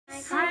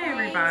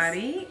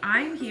everybody.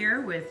 I'm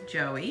here with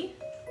Joey,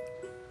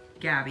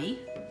 Gabby,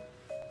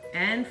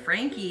 and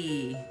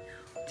Frankie.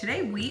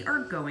 Today we are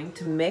going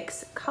to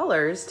mix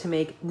colors to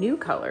make new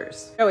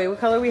colors. Joey, what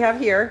color we have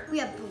here? We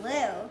have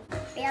blue,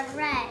 we have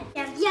red,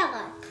 we have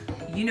yellow.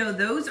 You know,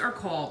 those are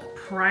called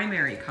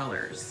primary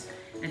colors.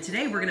 And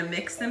today we're gonna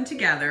mix them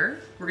together.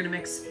 We're gonna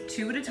mix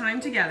two at a time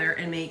together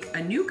and make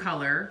a new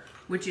color,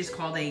 which is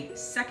called a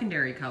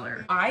secondary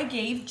color. I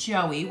gave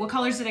Joey, what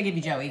colors did I give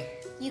you, Joey?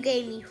 You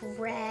gave me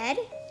red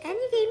and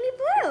you gave me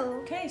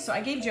blue. Okay, so I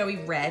gave Joey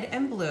red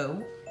and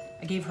blue.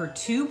 I gave her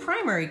two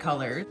primary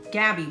colors.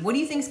 Gabby, what do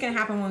you think is gonna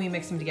happen when we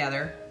mix them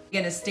together?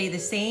 Gonna stay the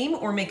same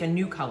or make a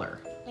new color?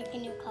 Make a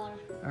new color.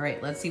 All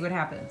right, let's see what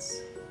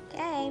happens.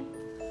 Okay.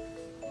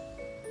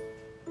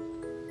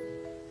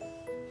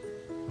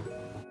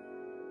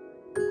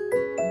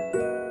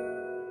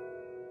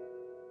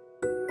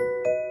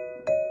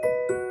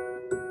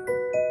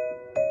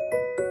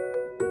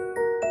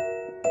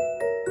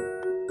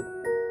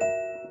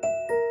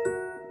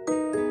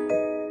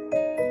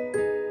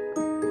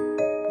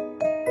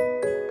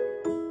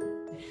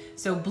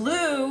 So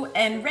blue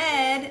and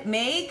red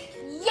make?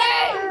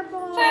 Yay!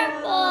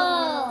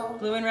 Purple!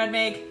 Blue and red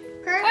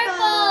make?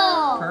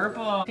 Purple!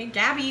 Purple. Okay,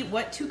 Gabby,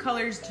 what two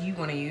colors do you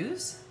want to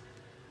use?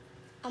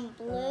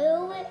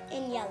 Blue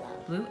and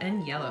yellow. Blue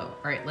and yellow.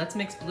 All right, let's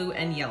mix blue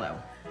and yellow.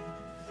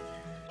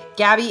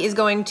 Gabby is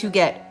going to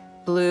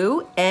get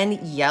blue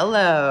and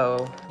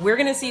yellow. We're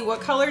gonna see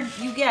what color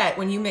you get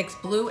when you mix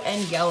blue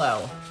and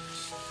yellow.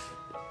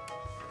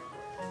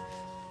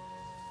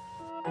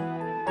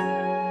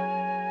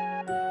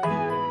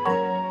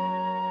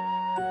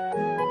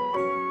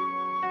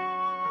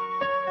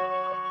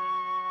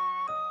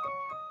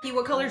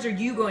 What colors are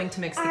you going to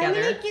mix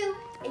together? I'm gonna do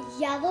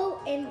yellow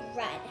and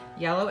red.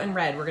 Yellow and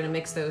red. We're gonna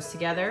mix those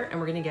together and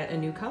we're gonna get a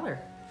new color.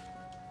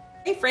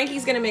 Hey,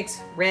 Frankie's gonna mix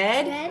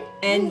red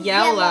and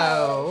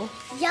yellow.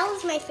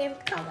 Yellow's my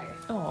favorite color.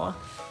 Aw.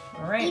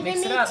 All right, Even mix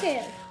it me up. too.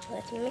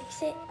 Let's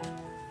mix it.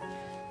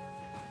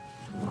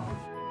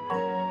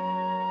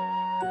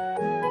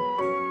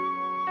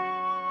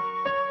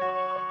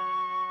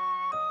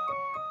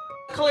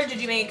 What color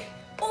did you make?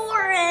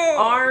 Orange.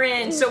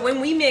 Orange. So when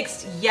we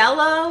mixed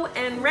yellow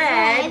and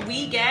red,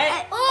 we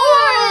get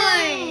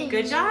orange.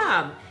 Good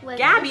job. What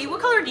Gabby,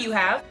 what color do you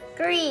have?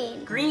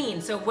 Green.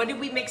 Green. So what did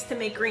we mix to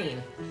make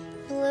green?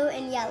 Blue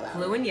and yellow.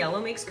 Blue and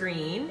yellow makes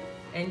green.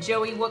 And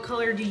Joey, what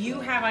color do you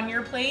have on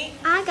your plate?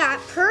 I got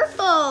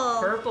purple.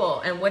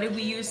 Purple. And what did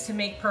we use to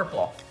make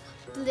purple?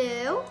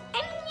 Blue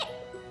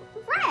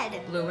and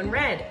red. Blue and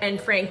red.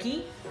 And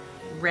Frankie?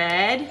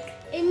 Red,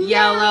 And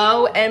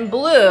yellow, and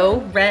blue.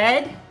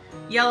 Red,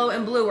 yellow,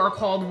 and blue are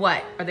called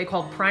what? Are they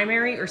called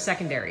primary or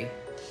secondary?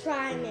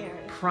 Primary.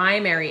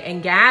 Primary.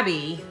 And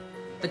Gabby,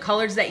 the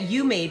colors that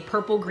you made,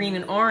 purple, green,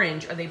 and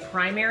orange, are they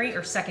primary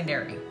or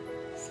secondary?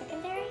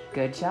 Secondary.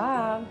 Good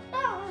job.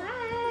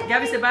 Bye.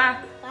 Gabby said bye.